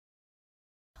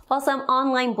while some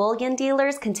online bullion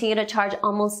dealers continue to charge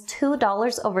almost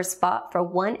 $2 over spot for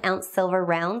 1 ounce silver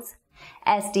rounds,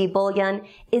 SD Bullion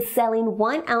is selling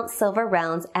 1 ounce silver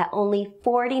rounds at only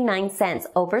 49 cents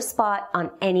over spot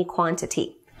on any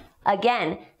quantity.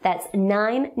 Again, that's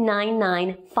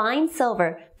 $9.99 fine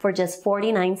silver for just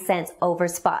 49 cents over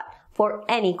spot for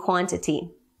any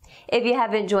quantity. If you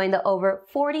haven't joined the over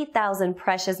 40,000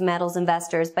 precious metals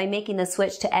investors by making the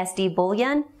switch to SD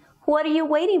Bullion, what are you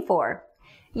waiting for?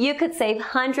 You could save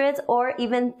hundreds or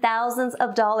even thousands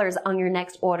of dollars on your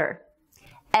next order.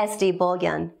 SD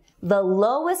Bullion, the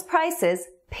lowest prices,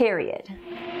 period.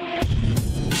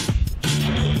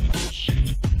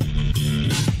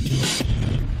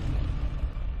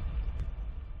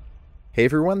 Hey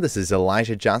everyone, this is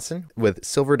Elijah Johnson with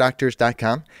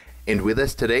SilverDoctors.com, and with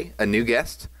us today, a new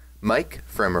guest, Mike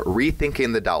from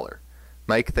Rethinking the Dollar.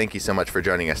 Mike, thank you so much for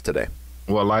joining us today.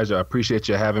 Well, Elijah, I appreciate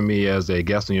you having me as a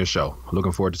guest on your show.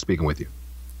 Looking forward to speaking with you.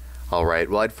 All right.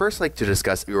 Well, I'd first like to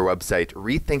discuss your website,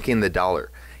 Rethinking the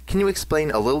Dollar. Can you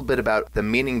explain a little bit about the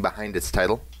meaning behind its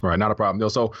title? All right, not a problem.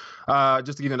 So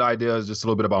just to give you an idea, just a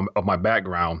little bit of my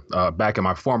background. Back in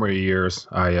my former years,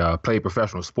 I played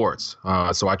professional sports.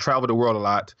 So I traveled the world a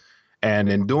lot. And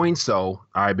in doing so,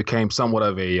 I became somewhat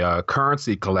of a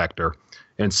currency collector.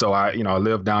 And so I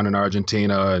lived down in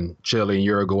Argentina and Chile and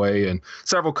Uruguay and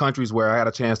several countries where I had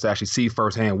a chance to actually see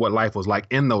firsthand what life was like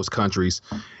in those countries.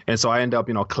 And so I ended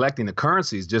up, collecting the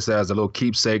currencies just as a little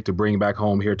keepsake to bring back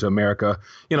home here to America,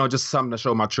 just something to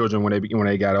show my children when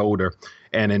they got older.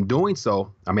 And in doing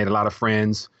so, I made a lot of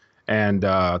friends and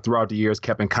throughout the years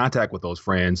kept in contact with those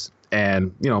friends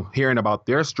and, hearing about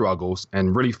their struggles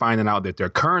and really finding out that their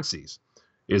currencies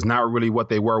is not really what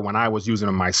they were when I was using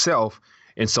them myself.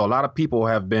 And so a lot of people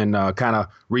have been kind of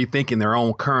rethinking their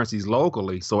own currencies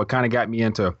locally. So it kind of got me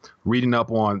into reading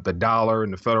up on the dollar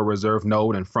and the Federal Reserve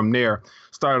note. And from there,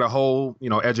 started a whole,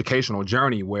 educational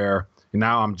journey where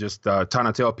now I'm just trying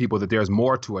to tell people that there's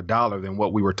more to a dollar than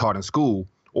what we were taught in school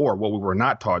or what we were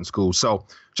not taught in school. So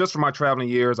just from my traveling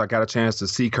years, I got a chance to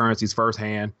see currencies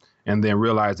firsthand and then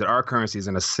realize that our currency is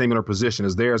in a similar position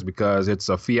as theirs because it's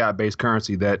a fiat-based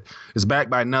currency that is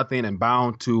backed by nothing and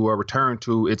bound to return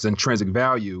to its intrinsic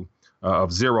value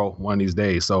of zero one of these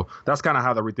days. So that's kind of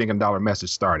how the Rethinking Dollar message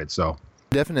started. So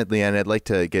definitely, and I'd like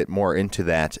to get more into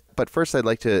that. But first, I'd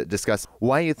like to discuss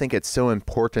why you think it's so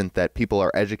important that people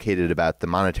are educated about the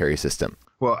monetary system.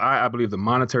 Well, I believe the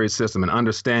monetary system and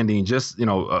understanding just, a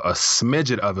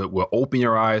smidget of it will open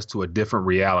your eyes to a different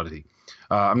reality.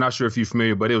 I'm not sure if you're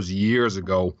familiar, but it was years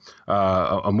ago,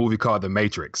 a movie called The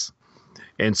Matrix.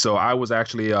 And so I was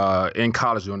actually in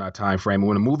college during that time frame.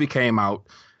 When the movie came out,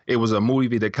 it was a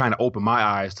movie that kind of opened my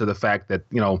eyes to the fact that,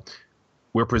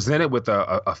 we're presented with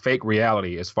a fake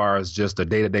reality as far as just the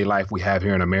day-to-day life we have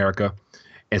here in America.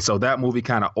 And so that movie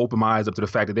kind of opened my eyes up to the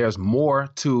fact that there's more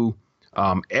to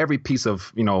every piece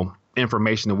of,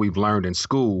 information that we've learned in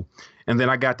school. And then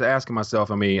I got to asking myself,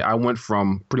 I went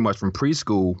pretty much from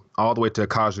preschool all the way to a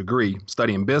college degree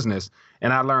studying business.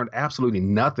 And I learned absolutely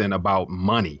nothing about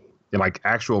money, like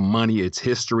actual money, its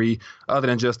history, other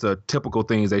than just the typical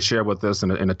things they share with us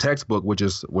in a textbook, which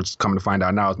coming to find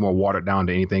out now is more watered down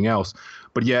than anything else.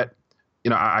 But yet,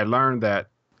 I learned that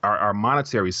our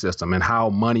monetary system and how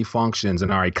money functions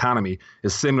in our economy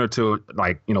is similar to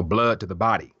blood to the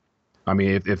body.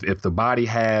 If the body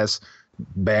has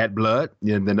bad blood,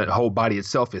 then the whole body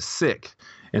itself is sick.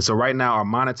 And so right now, our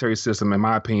monetary system, in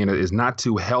my opinion, is not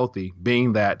too healthy,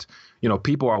 being that,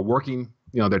 people are working,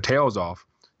 their tails off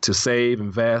to save,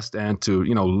 invest, and to,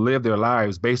 live their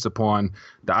lives based upon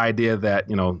the idea that,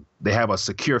 they have a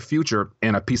secure future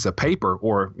in a piece of paper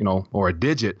or a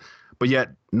digit, but yet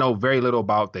know very little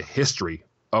about the history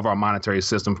of our monetary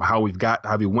system, how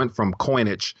we went from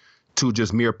coinage to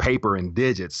just mere paper and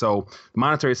digits. So the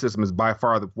monetary system is by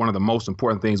far one of the most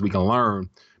important things we can learn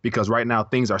because right now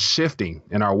things are shifting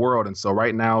in our world. And so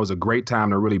right now is a great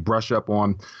time to really brush up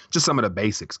on just some of the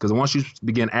basics. Because once you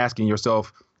begin asking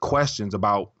yourself questions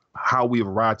about how we've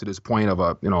arrived to this point of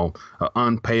a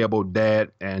unpayable debt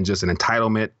and just an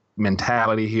entitlement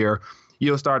mentality here,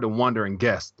 you'll start to wonder and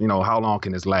guess, how long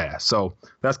can this last? So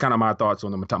that's kind of my thoughts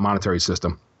on the monetary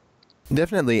system.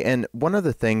 Definitely. And one of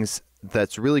the things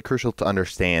that's really crucial to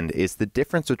understand is the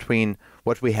difference between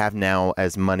what we have now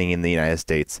as money in the United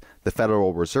States, the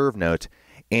Federal Reserve note,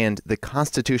 and the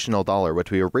constitutional dollar, which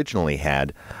we originally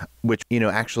had, which,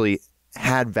 actually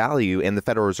had value, and the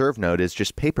Federal Reserve note is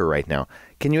just paper right now.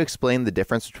 Can you explain the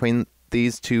difference between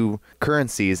these two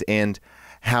currencies and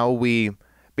how we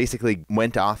basically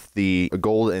went off the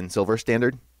gold and silver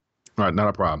standard? All right, not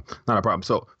a problem. Not a problem.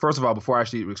 So first of all, before I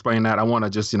actually explain that, I want to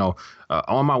just,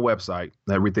 on my website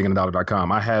at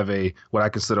rethinkingthedollar.com, I have what I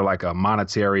consider like a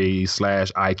monetary /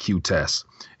 IQ test.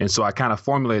 And so I kind of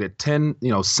formulated 10,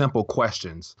 simple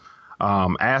questions,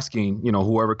 asking,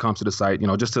 whoever comes to the site,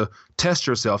 just to test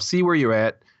yourself, see where you're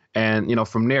at. And,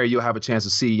 from there, you'll have a chance to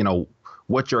see,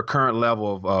 what your current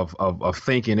level of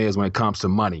thinking is when it comes to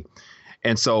money.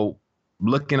 And so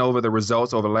looking over the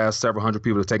results over the last several hundred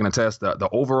people who have taken the test, the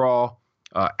overall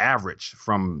average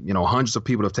from, hundreds of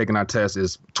people who have taken our test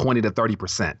is 20 to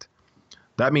 30%.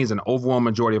 That means an overwhelming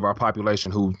majority of our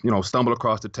population who, stumble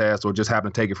across the test or just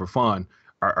happen to take it for fun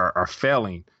are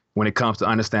failing when it comes to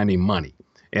understanding money.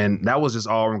 And that was just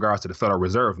all in regards to the Federal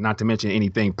Reserve, not to mention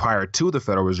anything prior to the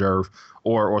Federal Reserve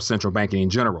or central banking in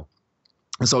general.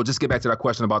 And so just get back to that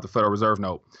question about the Federal Reserve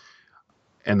note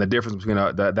and the difference between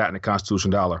that and the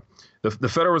constitutional dollar. The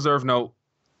Federal Reserve note,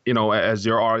 as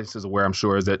your audience is aware, I'm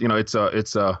sure, is that, it's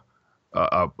I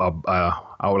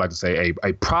would like to say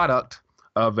a product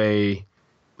of a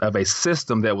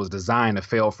system that was designed to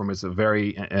fail from its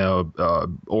very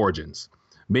origins,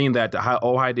 being that the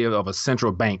whole idea of a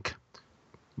central bank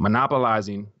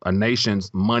monopolizing a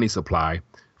nation's money supply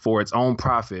for its own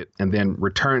profit and then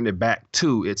returning it back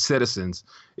to its citizens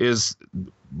is,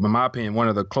 in my opinion, one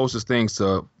of the closest things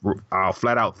to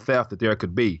flat out theft that there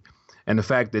could be. And the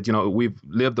fact that, we've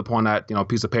lived upon that,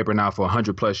 piece of paper now for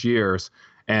 100 plus years,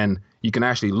 and you can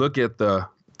actually look at the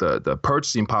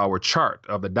purchasing power chart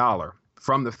of the dollar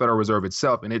from the Federal Reserve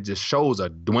itself, and it just shows a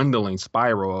dwindling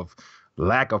spiral of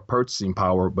lack of purchasing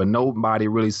power, but nobody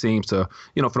really seems to,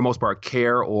 for the most part,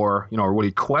 care or,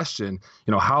 really question,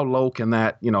 how low can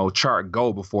that, chart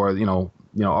go before,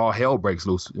 all hell breaks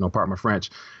loose, pardon my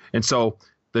French. And so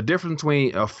the difference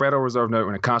between a Federal Reserve note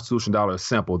and a constitutional dollar is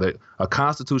simple, that a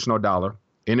constitutional dollar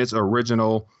in its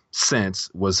original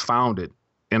sense was founded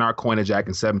in our Coinage Act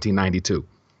in 1792.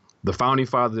 The founding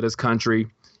fathers of this country,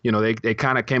 they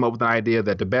kind of came up with an idea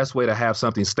that the best way to have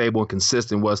something stable and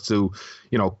consistent was to,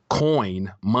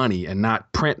 coin money and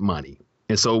not print money.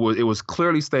 And so it was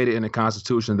clearly stated in the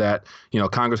Constitution that,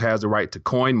 Congress has the right to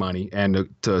coin money and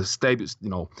to stabilize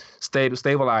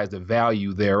the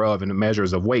value thereof in the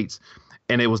measures of weights.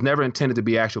 And it was never intended to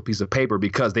be an actual piece of paper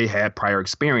because they had prior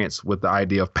experience with the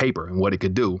idea of paper and what it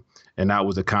could do. And that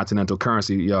was a continental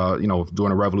currency, during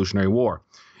the Revolutionary War.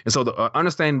 And so the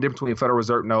understanding the difference between a Federal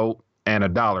Reserve note and a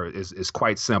dollar is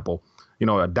quite simple.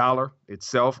 A dollar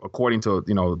itself, according to,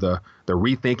 the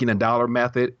Rethinking the Dollar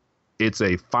method, it's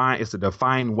a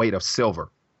defined weight of silver.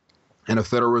 And a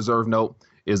Federal Reserve note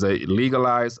is a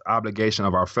legalized obligation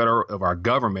of our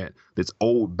government that's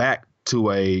owed back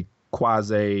to a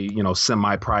quasi,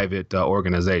 semi-private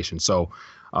organization. So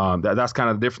that's kind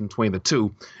of the difference between the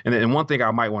two. And one thing I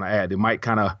might want to add, it might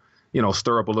kind of,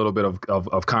 stir up a little bit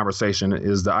of conversation,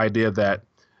 is the idea that,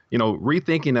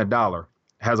 rethinking a dollar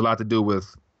has a lot to do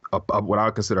with what I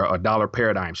would consider a dollar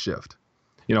paradigm shift.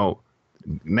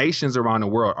 Nations around the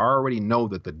world already know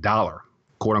that the dollar,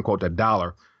 quote unquote, the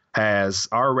dollar has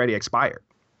already expired.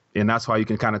 And that's why you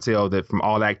can kind of tell that from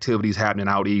all the activities happening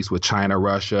out east with China,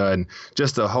 Russia, and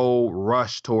just a whole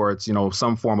rush towards,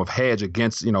 some form of hedge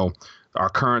against, our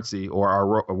currency or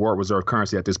our world reserve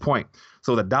currency at this point.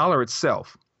 So the dollar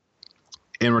itself,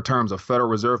 in terms of Federal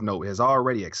Reserve note, has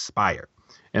already expired.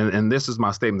 And this is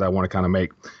my statement that I want to kind of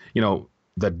make.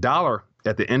 The dollar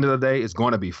at the end of the day is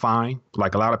going to be fine.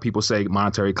 Like a lot of people say,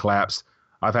 monetary collapse.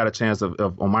 I've had a chance of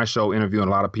on my show interviewing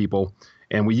a lot of people,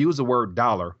 and we use the word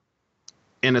dollar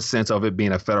in the sense of it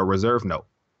being a Federal Reserve note.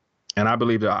 And I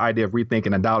believe the idea of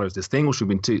rethinking the dollar is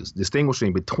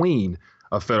distinguishing between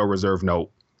a Federal Reserve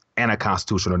note and a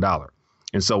constitutional dollar.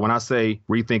 And so when I say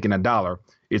rethinking a dollar,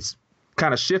 it's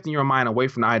kind of shifting your mind away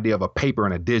from the idea of a paper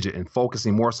and a digit and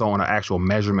focusing more so on an actual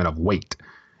measurement of weight.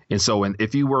 And so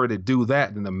if you were to do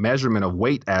that, then the measurement of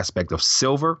weight aspect of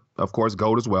silver, of course,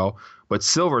 gold as well, but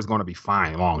silver is going to be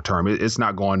fine long term. It's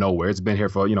not going nowhere. It's been here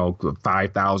for,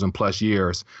 5,000 plus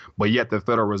years. But yet the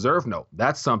Federal Reserve note,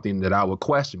 that's something that I would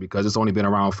question because it's only been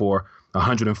around for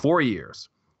 104 years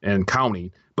and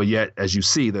counting. But yet, as you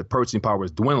see, the purchasing power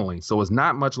is dwindling. So it's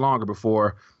not much longer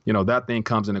before, that thing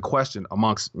comes into question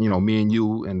amongst, me and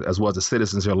you and as well as the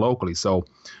citizens here locally. So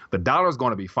the dollar is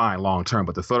going to be fine long term,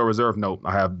 but the Federal Reserve note,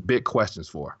 I have big questions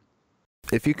for.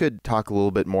 If you could talk a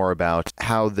little bit more about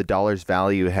how the dollar's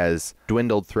value has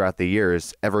dwindled throughout the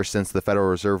years ever since the Federal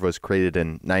Reserve was created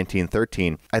in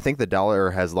 1913. I think the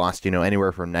dollar has lost,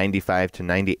 anywhere from 95 to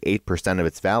 98% of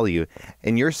its value.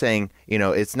 And you're saying,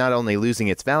 it's not only losing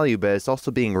its value, but it's also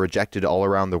being rejected all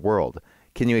around the world.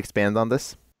 Can you expand on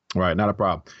this? Right, not a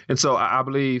problem. And so I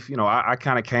believe, I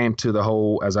kind of came to the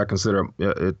whole, as I consider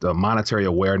it, monetary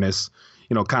awareness,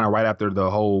 kind of right after the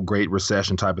whole Great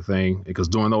Recession type of thing. Because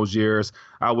during those years,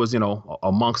 I was,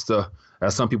 amongst the,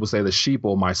 as some people say, the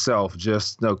sheeple myself,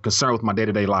 just concerned with my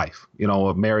day-to-day life,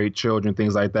 married, children,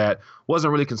 things like that.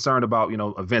 Wasn't really concerned about,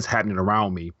 events happening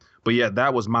around me. But yet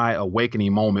that was my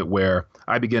awakening moment where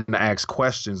I began to ask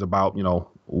questions about,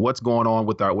 what's going on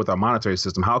with our monetary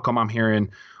system. How come I'm hearing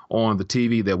on the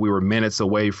TV that we were minutes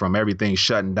away from everything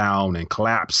shutting down and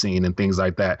collapsing and things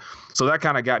like that? So that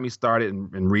kind of got me started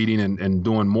in reading and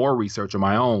doing more research on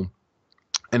my own.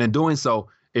 And in doing so,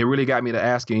 it really got me to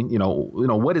asking,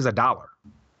 what is a dollar?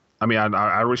 I mean,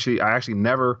 I actually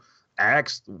never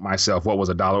asked myself what was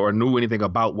a dollar or knew anything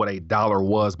about what a dollar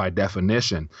was by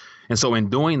definition. And so in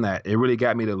doing that, it really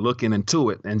got me to looking into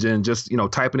it and then just,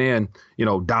 typing in,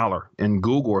 dollar in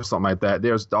Google or something like that.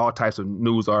 There's all types of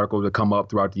news articles that come up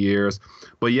throughout the years.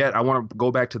 But yet I want to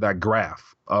go back to that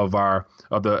graph as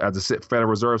the Federal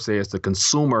Reserve says, the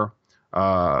consumer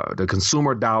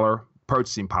dollar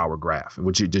purchasing power graph,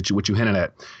 which you hinted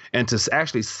at, and to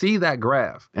actually see that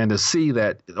graph and to see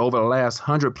that over the last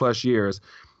 100+ years,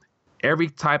 every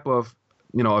type of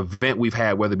event we've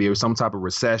had, whether it be some type of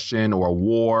recession or a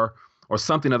war or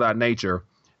something of that nature,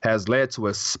 has led to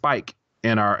a spike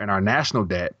in our national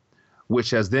debt,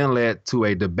 which has then led to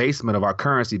a debasement of our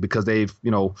currency because they've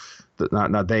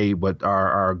not they but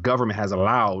our government has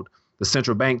allowed the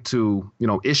central bank to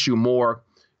issue more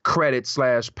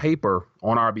credit/paper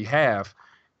on our behalf,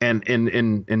 and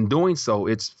in doing so,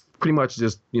 it's pretty much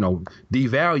just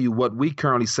devalue what we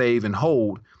currently save and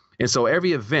hold. And so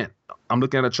every event, I'm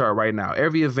looking at a chart right now,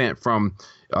 every event from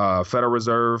Federal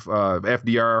Reserve,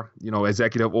 FDR,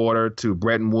 executive order, to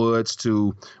Bretton Woods,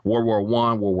 to World War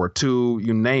I, World War II,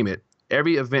 you name it,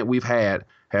 every event we've had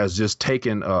has just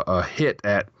taken a hit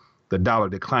at the dollar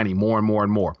declining more and more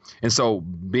and more. And so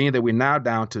being that we're now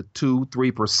down to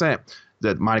 2-3%,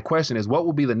 that my question is, what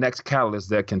will be the next catalyst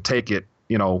that can take it,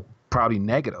 probably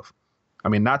negative? I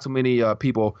mean, not too many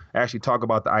people actually talk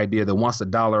about the idea that once the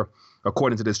dollar,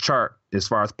 according to this chart, as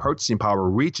far as purchasing power,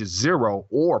 reaches zero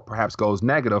or perhaps goes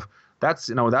negative, that's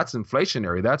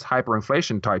inflationary. That's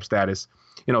hyperinflation type status,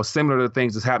 similar to the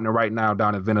things that's happening right now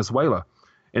down in Venezuela.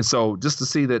 And so just to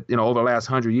see that, over the last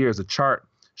 100 years, the chart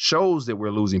shows that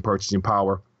we're losing purchasing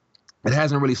power. It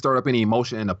hasn't really stirred up any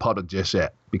emotion in the public just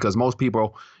yet, because most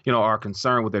people, are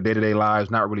concerned with their day-to-day lives,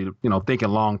 not really, thinking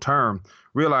long term,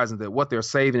 realizing that what they're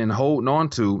saving and holding on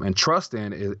to and trust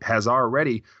in has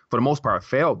already, for the most part,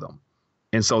 failed them.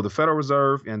 And so the Federal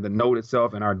Reserve and the note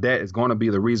itself and our debt is going to be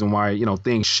the reason why,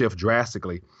 things shift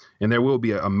drastically. And there will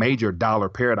be a major dollar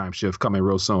paradigm shift coming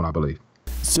real soon, I believe.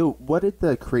 So what did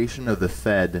the creation of the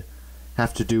Fed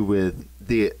have to do with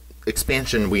the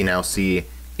expansion we now see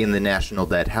in the national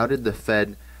debt? How did the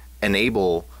Fed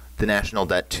enable the national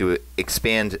debt to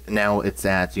expand? Now it's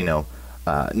at,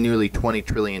 nearly $20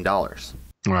 trillion. All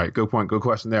right. Good point. Good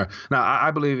question there. Now,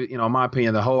 I believe, in my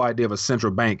opinion, the whole idea of a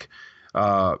central bank,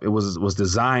 it was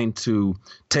designed to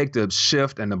take the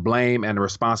shift and the blame and the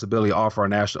responsibility off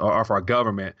our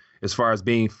government as far as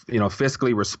being,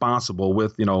 fiscally responsible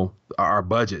with, our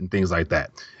budget and things like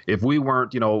that. If we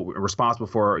weren't, responsible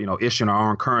for, issuing our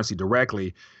own currency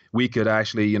directly, we could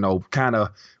actually, kind of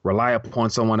rely upon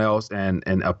someone else and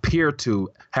appear to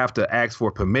have to ask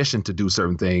for permission to do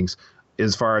certain things,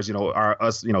 as far as,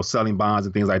 us, selling bonds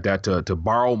and things like that to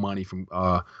borrow money from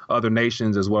other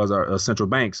nations as well as our central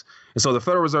banks. And so the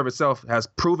Federal Reserve itself has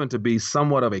proven to be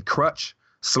somewhat of a crutch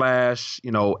 /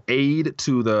 aid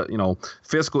to the,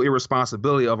 fiscal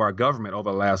irresponsibility of our government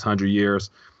over the last 100 years,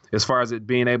 as far as it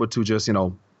being able to just,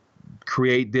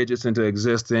 create digits into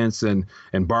existence and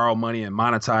borrow money and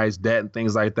monetize debt and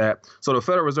things like that. So the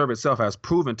Federal Reserve itself has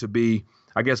proven to be,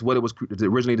 I guess, what it was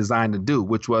originally designed to do,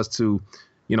 which was to,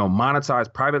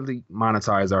 privately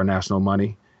monetize our national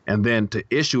money and then to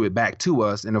issue it back to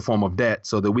us in the form of debt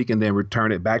so that we can then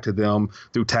return it back to them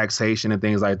through taxation and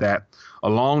things like that.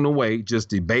 Along the way, just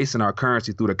debasing our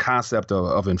currency through the concept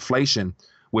of inflation,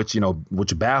 which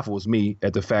baffles me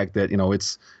at the fact that,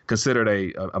 it's considered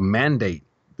a mandate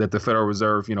that the Federal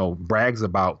Reserve, brags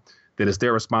about, that it's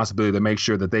their responsibility to make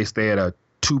sure that they stay at a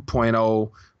 2.0%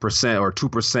 or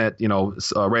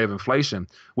 2%, rate of inflation,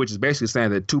 which is basically saying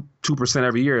that 2%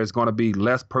 every year is going to be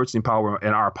less purchasing power in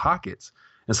our pockets.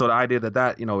 And so the idea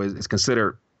that is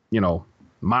considered,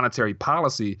 monetary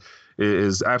policy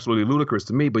is absolutely ludicrous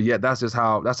to me. But yet that's just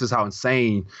how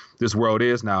insane this world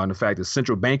is now. And the fact that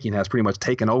central banking has pretty much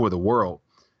taken over the world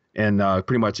and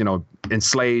pretty much,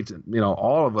 enslaved,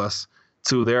 all of us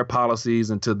to their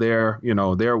policies and to their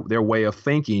way of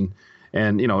thinking.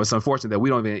 And, it's unfortunate that we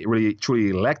don't even really truly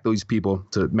elect these people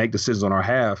to make decisions on our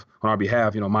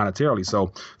behalf, monetarily.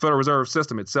 So Federal Reserve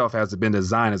System itself has been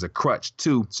designed as a crutch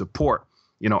to support,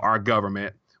 our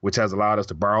government, which has allowed us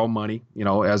to borrow money,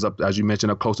 as you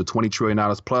mentioned, up close to $20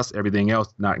 trillion plus everything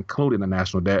else, not including the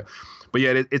national debt. But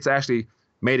yet it's actually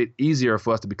made it easier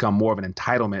for us to become more of an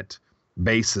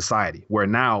entitlement-based society, where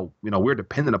now, we're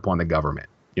dependent upon the government.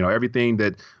 Everything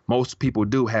that most people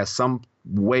do has some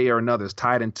way or another is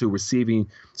tied into receiving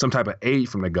some type of aid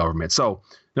from the government. So,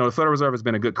 the Federal Reserve has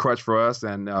been a good crutch for us,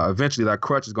 and eventually that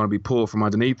crutch is going to be pulled from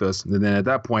underneath us. And then at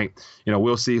that point,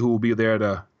 we'll see who will be there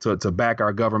to back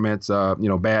our government's,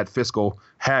 bad fiscal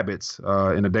habits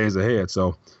in the days ahead.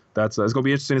 So it's going to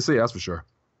be interesting to see, that's for sure.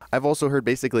 I've also heard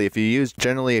basically if you use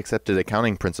generally accepted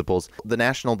accounting principles, the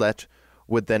national debt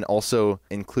would then also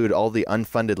include all the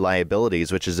unfunded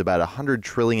liabilities, which is about $100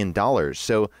 trillion.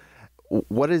 So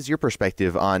what is your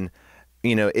perspective on,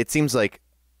 it seems like,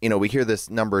 we hear this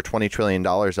number $20 trillion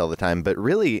all the time, but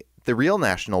really the real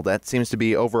national debt seems to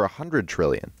be over $100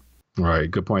 trillion. Right.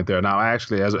 Good point there. Now,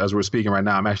 actually, as we're speaking right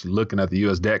now, I'm actually looking at the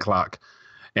U.S. debt clock.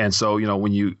 And so,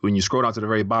 when you scroll down to the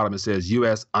very bottom, it says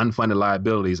U.S. unfunded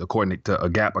liabilities according to a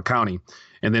GAAP accounting.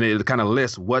 And then it kind of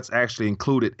lists what's actually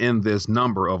included in this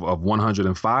number of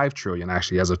 105 trillion,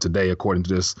 actually, as of today, according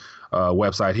to this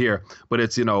website here. But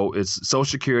it's Social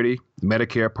Security,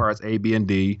 Medicare Parts A, B, and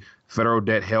D, federal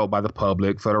debt held by the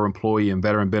public, federal employee and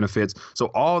veteran benefits. So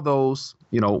all those,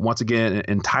 once again,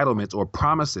 entitlements or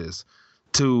promises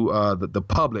to the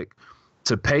public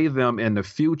to pay them in the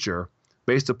future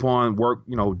based upon work,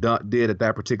 did at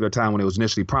that particular time when it was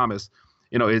initially promised,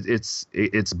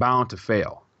 it's bound to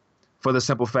fail. For the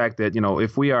simple fact that,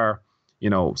 if we are,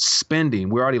 spending,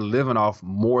 we're already living off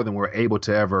more than we're able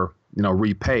to ever,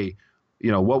 repay,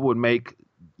 what would make,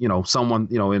 someone,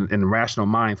 in rational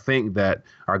mind think that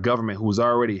our government, who's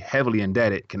already heavily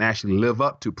indebted, can actually live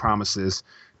up to promises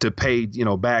to pay,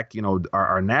 back,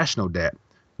 our national debt.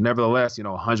 Nevertheless,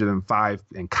 105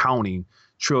 and counting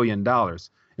 $trillion.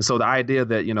 And so the idea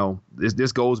that,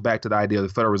 this goes back to the idea of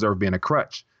the Federal Reserve being a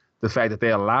crutch, the fact that they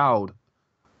allowed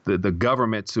the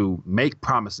government to make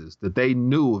promises that they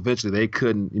knew eventually they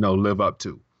couldn't, live up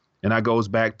to. And that goes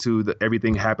back to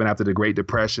everything happened after the Great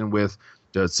Depression with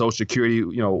the Social Security,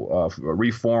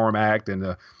 Reform Act, and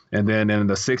then in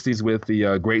the 60s with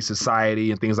the Great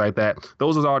Society and things like that.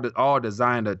 Those are all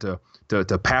designed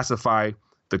to pacify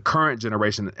the current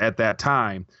generation at that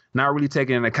time, not really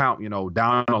taking into account,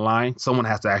 down the line, someone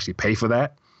has to actually pay for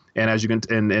that. And as you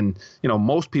can, and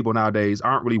most people nowadays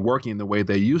aren't really working the way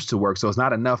they used to work. So it's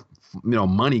not enough,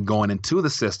 money going into the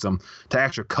system to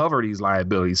actually cover these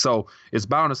liabilities. So it's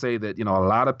bound to say that, a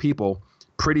lot of people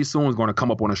pretty soon is going to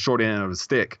come up on the short end of the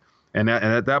stick. And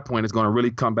at that point, it's going to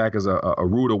really come back as a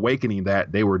rude awakening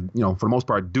that they were, for the most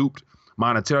part, duped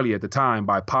monetarily at the time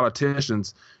by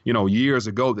politicians, years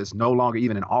ago that's no longer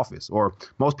even in office. Or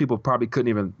most people probably couldn't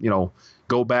even,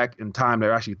 go back in time to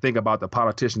actually think about the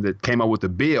politician that came up with the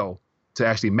bill to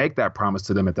actually make that promise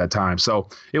to them at that time. So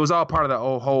it was all part of the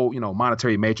whole,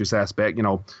 monetary matrix aspect,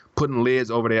 putting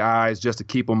lids over their eyes just to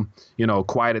keep them,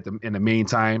 quiet in the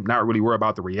meantime, not really worry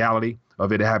about the reality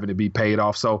of it having to be paid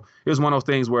off. So it was one of those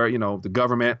things where, the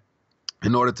government,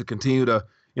 in order to continue to,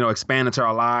 expand into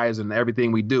our lives and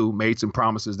everything we do, made some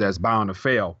promises that's bound to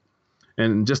fail.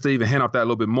 And just to even hint off that a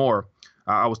little bit more,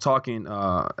 I was talking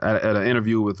at an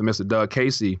interview with Mr. Doug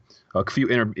Casey a few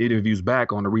interviews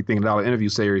back on the Rethinking the Dollar interview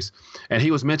series, and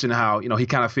he was mentioning how, he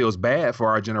kind of feels bad for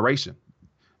our generation,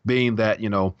 being that,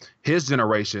 his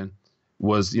generation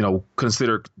was,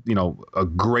 considered, a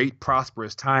great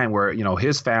prosperous time where,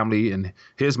 his family and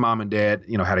his mom and dad,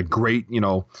 had a great,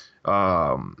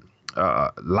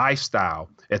 lifestyle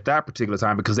at that particular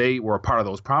time because they were a part of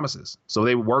those promises. So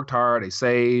they worked hard, they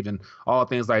saved and all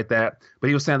things like that. But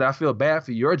he was saying that I feel bad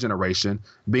for your generation,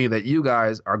 being that you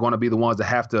guys are going to be the ones that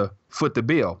have to foot the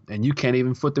bill and you can't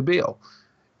even foot the bill.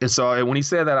 And so when he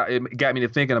said that, it got me to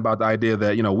thinking about the idea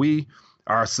that, we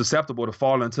are susceptible to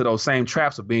fall into those same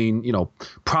traps of being,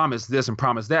 promised this and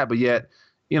promised that, but yet,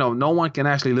 no one can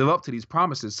actually live up to these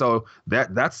promises. So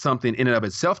that's something in and of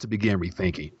itself to begin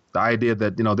rethinking. The idea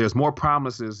that, there's more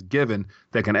promises given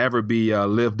that can ever be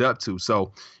lived up to.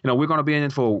 So, we're going to be in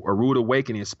for a rude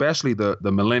awakening, especially the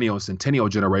millennial and centennial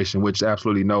generation, which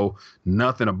absolutely know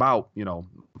nothing about,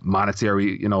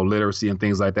 monetary, literacy and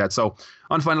things like that. So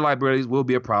unfunded liabilities will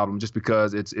be a problem just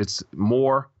because it's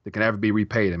more that can ever be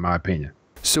repaid, in my opinion.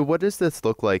 So what does this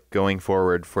look like going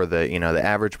forward for the, the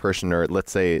average person, or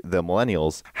let's say the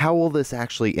millennials? How will this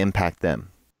actually impact them?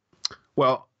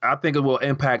 Well, I think it will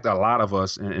impact a lot of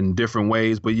us in different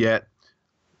ways, but yet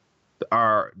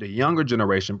are the younger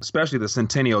generation, especially the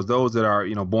centennials, those that are,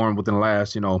 born within the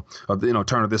last,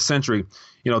 turn of this century,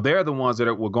 they're the ones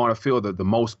that were going to feel the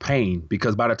most pain,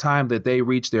 because by the time that they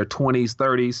reach their 20s,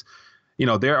 30s,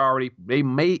 they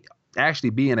may actually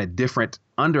be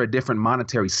under a different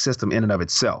monetary system in and of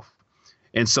itself.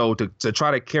 And so to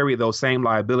try to carry those same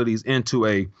liabilities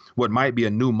into what might be a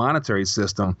new monetary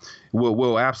system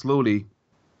will absolutely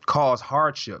cause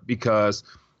hardship, because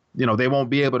they won't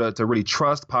be able to really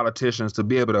trust politicians to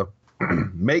be able to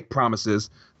make promises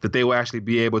that they will actually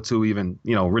be able to even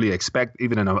really expect,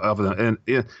 even in and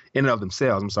of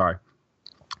themselves. I'm sorry.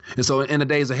 And so in the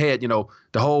days ahead,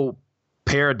 the whole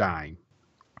paradigm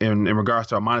in regards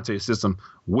to our monetary system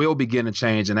will begin to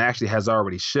change, and actually has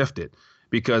already shifted,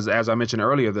 because as I mentioned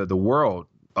earlier, the world,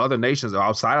 other nations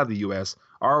outside of the U.S.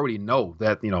 already know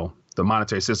that the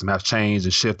monetary system has changed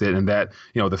and shifted, and that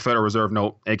the Federal Reserve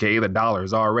note, aka the dollar,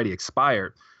 is already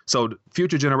expired. So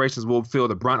future generations will feel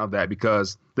the brunt of that,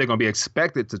 because they're going to be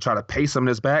expected to try to pay some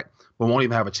of this back, but won't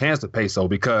even have a chance to pay so,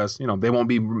 because they won't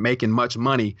be making much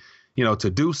money to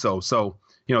do so. So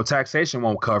taxation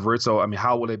won't cover it. So I mean,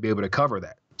 how will they be able to cover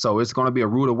that? So it's going to be a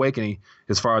rude awakening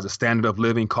as far as the standard of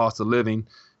living, cost of living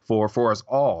for us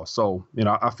all. So,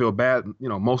 I feel bad,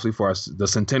 mostly for us, the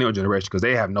centennial generation, because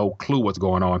they have no clue what's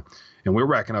going on. And we're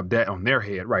racking up debt on their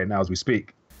head right now as we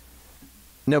speak.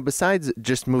 Now, besides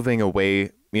just moving away,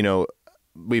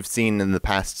 we've seen in the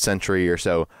past century or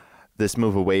so this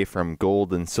move away from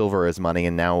gold and silver as money,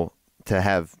 and now to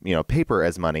have, paper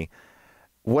as money.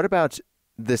 What about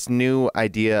this new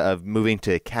idea of moving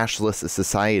to a cashless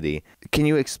society? Can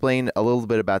you explain a little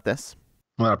bit about this?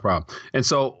 Not a problem. And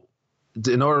so,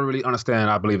 in order to really understand,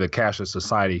 I believe, the cashless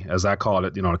society, as I call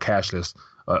it, the cashless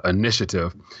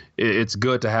initiative, it's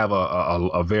good to have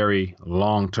a very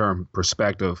long-term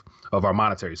perspective of our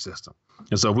monetary system.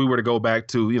 And so if we were to go back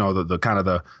to,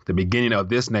 the beginning of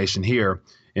this nation here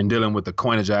in dealing with the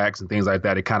coinage acts and things like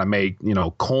that, it kind of made,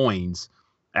 coins,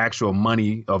 actual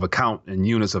money of account and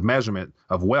units of measurement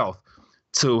of wealth,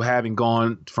 to having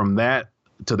gone from that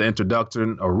to the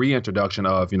introduction or reintroduction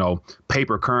of,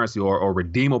 paper currency or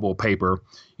redeemable paper,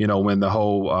 when the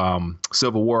whole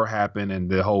Civil War happened and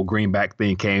the whole greenback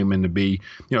thing came into be,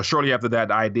 shortly after that,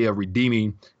 the idea of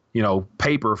redeeming,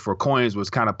 paper for coins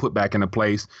was kind of put back into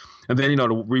place. And then,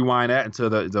 to rewind that into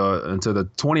the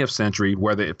 20th century,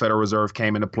 where the Federal Reserve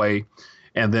came into play.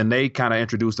 And then they kind of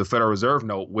introduced the Federal Reserve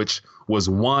note, which was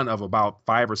one of about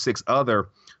 5 or 6 other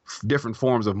different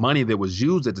forms of money that was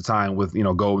used at the time with,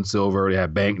 gold and silver. They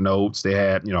had bank notes, they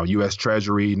had, U.S.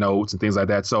 Treasury notes and things like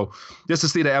that. So just to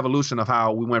see the evolution of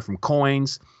how we went from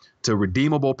coins to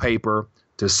redeemable paper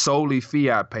to solely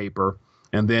fiat paper.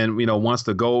 And then, once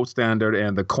the gold standard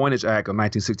and the Coinage Act of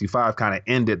 1965 kind of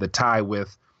ended the tie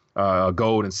with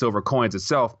gold and silver coins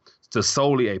itself to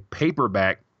solely a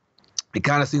paperback, it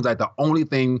kind of seems like the only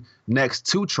thing next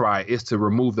to try is to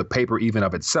remove the paper even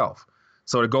of itself.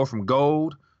 So to go from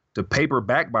gold to paper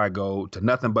backed by gold to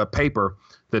nothing but paper,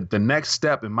 the next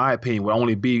step, in my opinion, would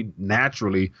only be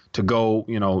naturally to go,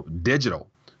 digital,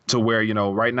 to where,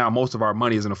 right now most of our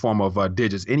money is in the form of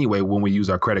digits anyway when we use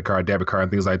our credit card, debit card,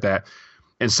 and things like that.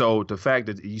 And so the fact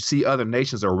that you see other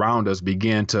nations around us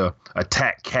begin to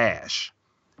attack cash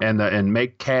and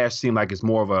make cash seem like it's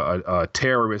more of a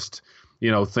terrorist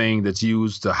thing that's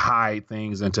used to hide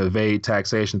things and to evade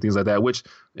taxation, things like that, which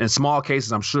in small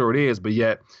cases, I'm sure it is. But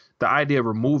yet the idea of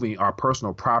removing our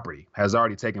personal property has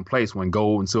already taken place when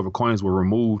gold and silver coins were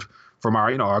removed from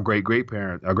our, our great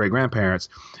grandparents,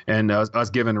 and us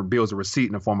giving bills of receipt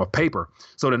in the form of paper.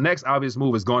 So the next obvious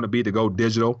move is going to be to go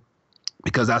digital,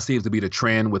 because that seems to be the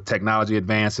trend with technology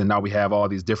advance. And now we have all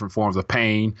these different forms of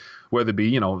paying, whether it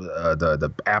be,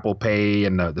 the Apple Pay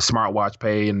and the smartwatch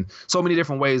pay, and so many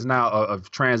different ways now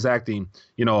of transacting,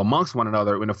 amongst one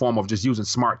another in the form of just using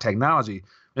smart technology.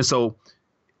 And so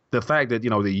the fact that,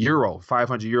 the euro,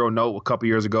 500 euro note a couple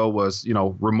years ago was,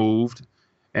 removed.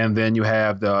 And then you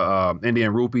have the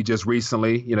Indian rupee just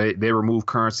recently, they removed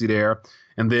currency there.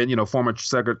 And then, former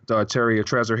Secretary of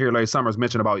Treasury here, Larry Summers,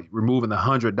 mentioned about removing the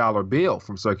 $100 bill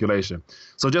from circulation.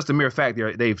 So just the mere fact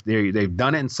they've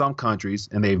done it in some countries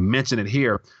and they've mentioned it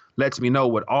here lets me know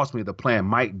what ultimately the plan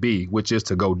might be, which is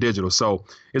to go digital. So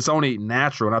it's only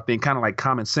natural, and I think kind of like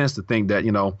common sense, to think that,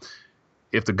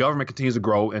 if the government continues to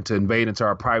grow and to invade into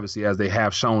our privacy, as they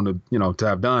have shown to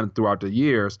have done throughout the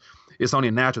years, it's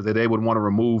only natural that they would want to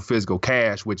remove physical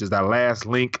cash, which is that last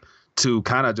link to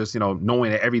kind of just,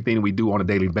 knowing everything we do on a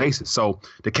daily basis. So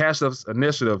the cashless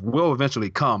initiative will eventually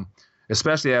come,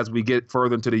 especially as we get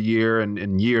further into the year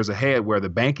and years ahead where the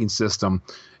banking system,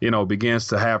 begins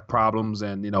to have problems.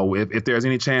 And, if there's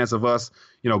any chance of us,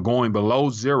 going below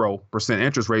 0%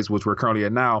 interest rates, which we're currently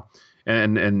at now,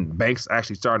 and banks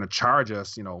actually starting to charge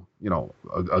us,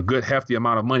 a good hefty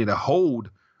amount of money to hold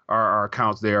our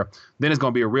accounts there, then it's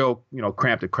going to be a real,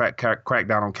 cramp to crack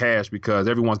down on cash, because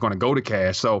everyone's going to go to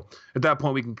cash. So at that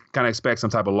point, we can kind of expect some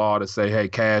type of law to say, hey,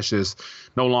 cash is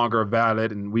no longer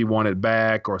valid and we want it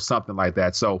back or something like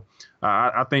that. So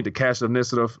I think the cash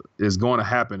initiative is going to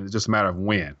happen. It's just a matter of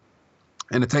when.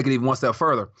 And to take it even one step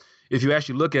further, if you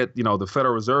actually look at, the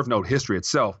Federal Reserve note history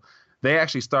itself, they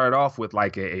actually started off with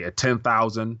like a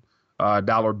 $10,000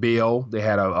 dollar bill. They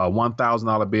had a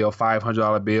 $1,000 bill,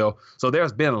 $500 bill. So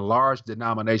there's been large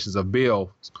denominations of bills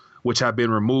which have been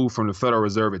removed from the Federal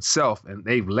Reserve itself, and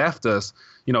they've left us,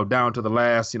 down to the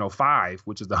last, 5,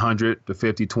 which is the 100, the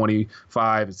 50,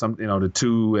 25, and some, the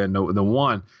 2 and the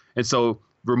 1. And so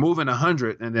removing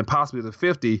 100 and then possibly the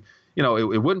 50,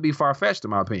 it wouldn't be far-fetched in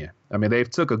my opinion. I mean, they've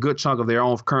took a good chunk of their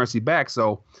own currency back,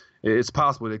 so it's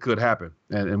possible it could happen.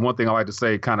 And one thing I like to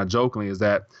say kind of jokingly is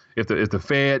that if the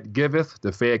Fed giveth,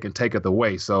 the Fed can taketh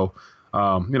away. So,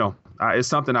 it's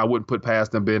something I wouldn't put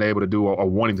past them being able to do or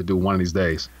wanting to do one of these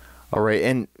days. All right.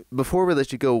 And before we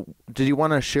let you go, did you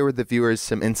want to share with the viewers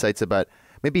some insights about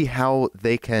maybe how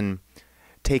they can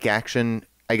take action,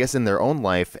 I guess, in their own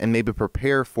life and maybe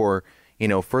prepare for,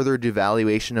 further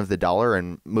devaluation of the dollar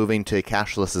and moving to a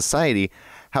cashless society?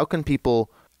 How can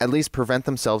people at least prevent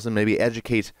themselves and maybe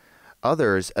educate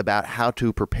others about how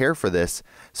to prepare for this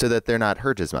so that they're not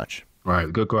hurt as much?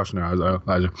 Right. Good question,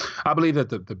 Elijah. I believe that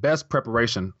the best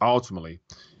preparation ultimately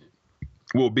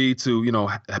will be to,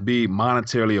 be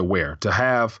monetarily aware, to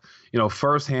have,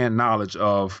 firsthand knowledge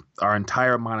of our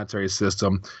entire monetary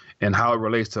system and how it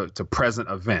relates to present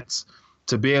events.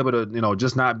 To be able to,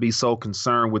 just not be so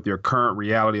concerned with your current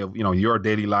reality of, your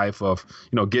daily life of,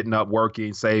 getting up,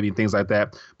 working, saving, things like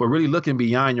that, but really looking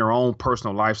beyond your own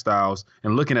personal lifestyles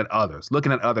and looking at others,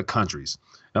 looking at other countries.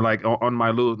 And like on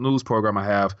my news program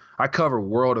I cover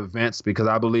world events because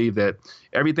I believe that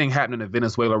everything happening in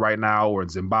Venezuela right now or in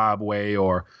Zimbabwe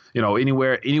or,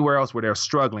 anywhere else where they're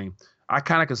struggling, I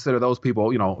kind of consider those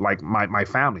people, like my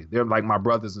family. They're like my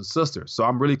brothers and sisters. So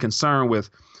I'm really concerned with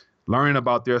learning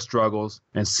about their struggles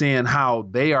and seeing how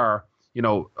they are,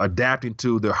 adapting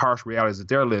to the harsh realities that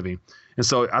they're living. And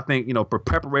so I think,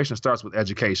 preparation starts with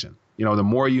education. The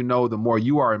more you know, the more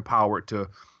you are empowered to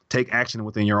take action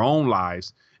within your own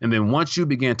lives. And then once you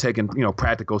begin taking,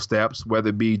 practical steps, whether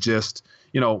it be just,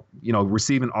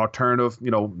 receiving alternative,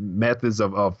 methods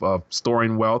of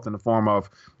storing wealth in the form of,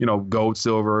 gold,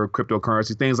 silver,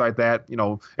 cryptocurrency, things like that,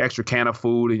 extra can of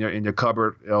food in your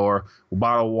cupboard or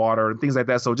bottled water and things like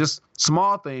that. So just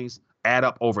small things add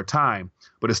up over time,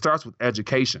 but it starts with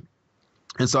education.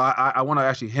 And so I want to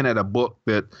actually hint at a book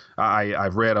that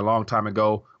I've read a long time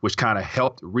ago, which kind of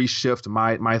helped reshift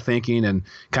my thinking and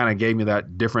kind of gave me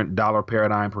that different dollar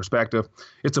paradigm perspective.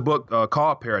 It's a book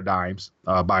called Paradigms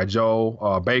by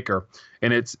Joe Baker,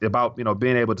 and it's about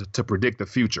being able to predict the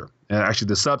future. And actually,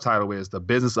 the subtitle is The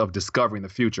Business of Discovering the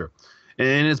Future. And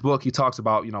in his book, he talks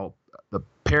about the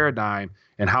paradigm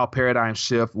and how paradigms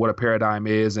shift, what a paradigm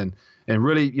is, and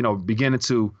really beginning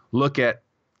to look at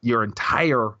your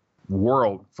entire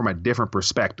world from a different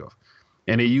perspective.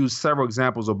 And he used several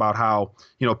examples about how,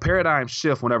 paradigms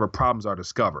shift whenever problems are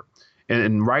discovered.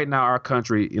 And right now our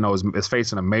country, is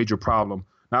facing a major problem,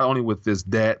 not only with this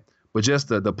debt, but just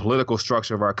the political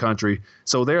structure of our country.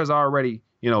 So there's already,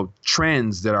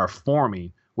 trends that are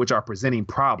forming, which are presenting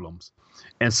problems.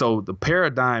 And so the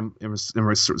paradigm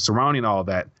surrounding all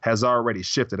that has already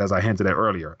shifted, as I hinted at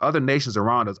earlier. Other nations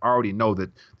around us already know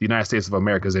that the United States of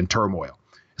America is in turmoil.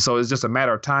 So it's just a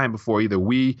matter of time before either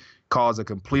we cause a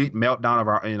complete meltdown of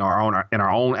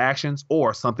our own actions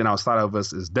or something outside of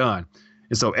us is done.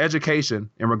 And so education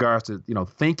in regards to,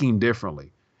 thinking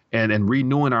differently and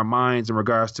renewing our minds in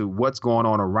regards to what's going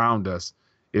on around us,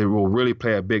 it will really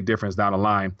play a big difference down the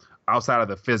line outside of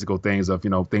the physical things of,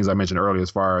 things I mentioned earlier as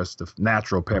far as the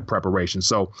natural preparation.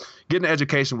 So getting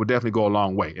education would definitely go a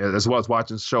long way, as well as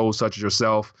watching shows such as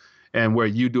yourself and where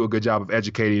you do a good job of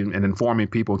educating and informing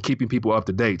people and keeping people up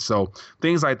to date. So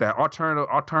things like that,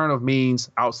 alternative means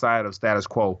outside of status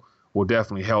quo will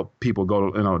definitely help people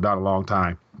go, down a long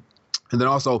time. And then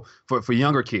also for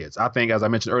younger kids, I think, as I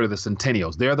mentioned earlier, the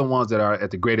centennials, they're the ones that are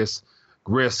at the greatest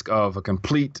risk of a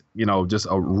complete, just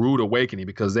a rude awakening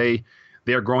because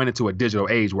they're growing into a digital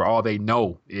age where all they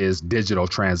know is digital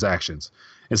transactions.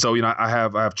 And so, I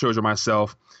have children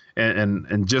myself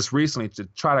and just recently to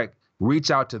try to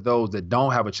reach out to those that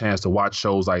don't have a chance to watch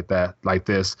shows like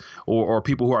this, or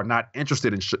people who are not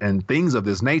interested in things of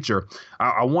this nature.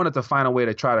 I wanted to find a way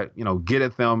to try to, get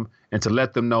at them and to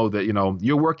let them know that,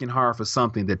 you're working hard for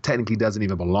something that technically doesn't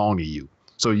even belong to you.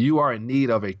 So you are in need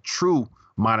of a true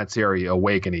monetary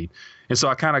awakening. And so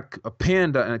I kind of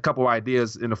penned a couple of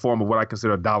ideas in the form of what I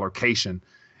consider dollarcation.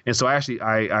 And so actually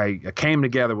I came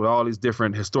together with all these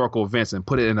different historical events and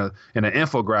put it in an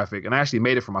infographic, and I actually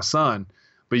made it for my son.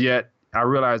 But yet I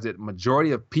realized that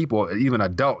majority of people, even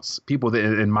adults, people that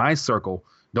in my circle,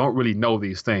 don't really know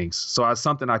these things. So it's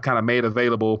something I kind of made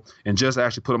available and just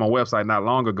actually put on my website not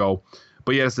long ago.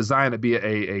 But yet it's designed to be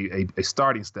a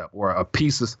starting step or a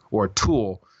piece or a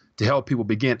tool to help people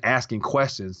begin asking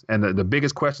questions. And the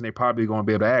biggest question they're probably going to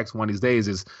be able to ask one of these days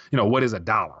is, what is a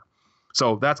dollar?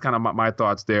 So that's kind of my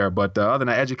thoughts there. But other than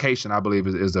that, education, I believe,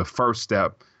 is the first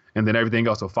step, and then everything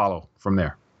else will follow from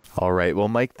there. All right. Well,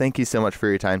 Mike, thank you so much for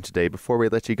your time today. Before we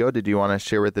let you go, did you want to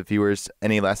share with the viewers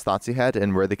any last thoughts you had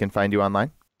and where they can find you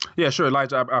online? Yeah, sure,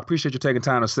 Elijah. I appreciate you taking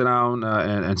time to sit down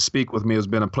and speak with me. It's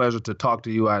been a pleasure to talk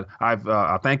to you.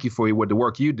 I thank you for the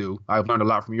work you do. I've learned a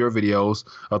lot from your videos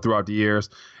throughout the years.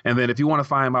 And then if you want to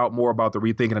find out more about the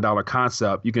Rethinking the Dollar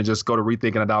concept, you can just go to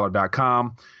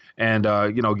rethinkingthedollar.com and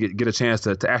get a chance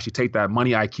to actually take that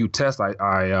money IQ test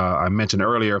I mentioned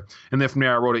earlier. And then from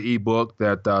there, I wrote an ebook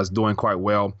that is doing quite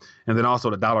well. And then also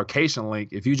the Dollarcation link.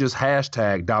 If you just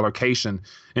hashtag Dollarcation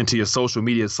into your social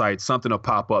media site, something will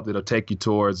pop up that'll take you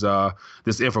towards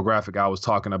this infographic I was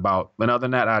talking about. And other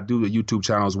than that, I do a YouTube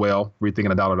channel as well,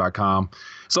 rethinkingthedollar.com.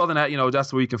 So other than that,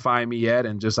 that's where you can find me at.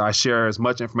 And just I share as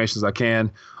much information as I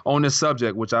can on this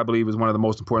subject, which I believe is one of the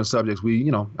most important subjects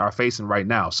we are facing right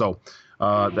now. So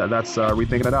that's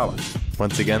Rethinking the Dollar.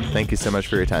 Once again, thank you so much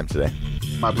for your time today.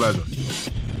 My pleasure.